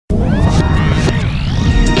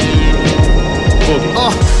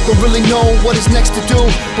really know what is next to do,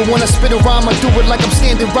 but when I spit a rhyme, I do it like I'm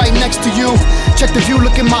standing right next to you. Check the view,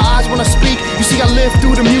 look in my eyes when I speak. You see I live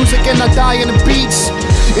through the music and I die in the beats.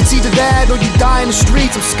 It's either that or you die in the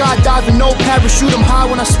streets. I'm skydiving, no parachute, I'm high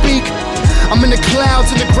when I speak. I'm in the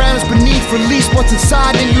clouds and the ground is beneath. Release what's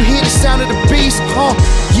inside and you hear the sound of the beast.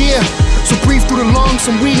 Yeah. So breathe through the lungs,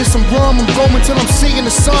 some weed and some rum. I'm going till I'm seeing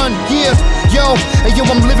the sun, yeah. Yo, and yo,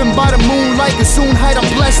 I'm living by the moonlight. The soon height, I'm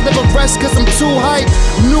blessed, never rest cause I'm too hype.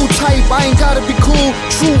 New type, I ain't gotta be cool.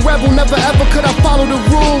 True rebel, never ever could I follow the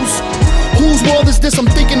rules. Whose world is this? I'm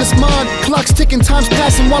thinking it's mine. Clock's ticking, time's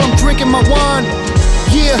passing while I'm drinking my wine.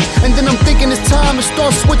 Yeah, and then I'm thinking it's time to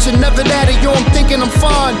start switching. Never that, yo, I'm thinking I'm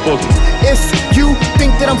fine. If you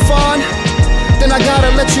think that I'm fine, then I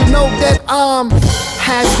gotta let you know that I'm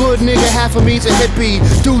half hood nigga, half of me's a hippie.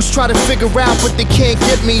 Dudes try to figure out but they can't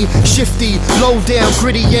get me. Shifty, low down,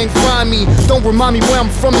 gritty and grimy. Don't remind me where I'm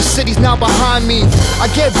from, the city's now behind me. I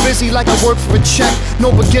get busy like I work for a check.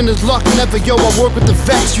 No beginner's luck, never, yo, I work with the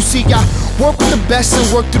vets. You see, I work with the best and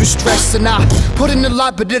work through the stress. And I put in a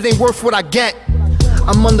lot but it ain't worth what I get.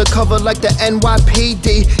 I'm undercover like the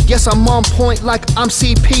NYPD. Yes, I'm on point like I'm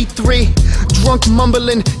CP3. Drunk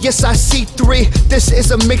mumbling, yes I see 3. This is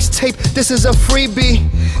a mixtape, this is a freebie.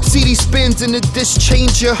 CD spins in the disc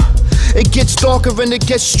changer. It gets darker and it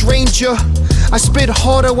gets stranger. I spit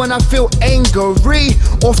harder when I feel angry.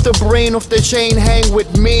 Off the brain, off the chain, hang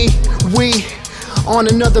with me. We on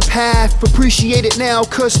another path. Appreciate it now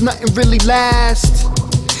cause nothing really lasts.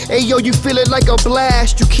 Hey yo, you feel it like a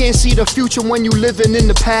blast. You can't see the future when you living in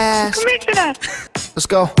the past. Let's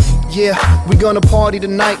go. Yeah, we gonna party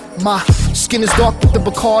tonight. My skin is dark but the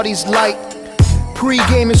Bacardi's light.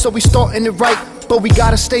 Pre-gaming so we starting it right, but we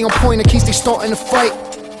gotta stay on point in case they starting to fight.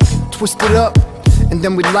 Twist it up and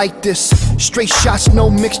then we light this. Straight shots, no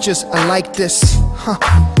mixtures, I like this.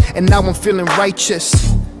 And now I'm feeling righteous.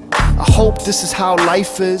 I hope this is how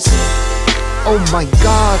life is. Oh my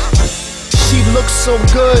God, she looks so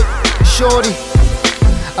good, shorty.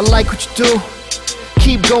 I like what you do.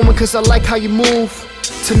 Keep going cause I like how you move.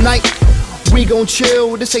 Tonight, we gon'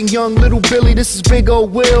 chill. This ain't young little Billy, this is big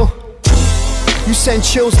old Will. You send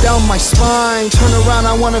chills down my spine. Turn around,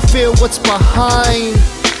 I wanna feel what's behind.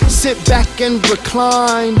 Sit back and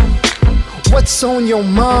recline. What's on your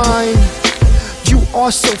mind? You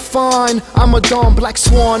are so fine. I'm a dawn, black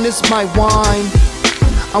swan is my wine.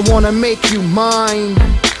 I wanna make you mine,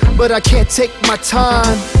 but I can't take my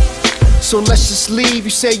time. So let's just leave.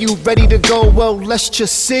 You say you ready to go, well let's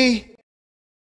just see.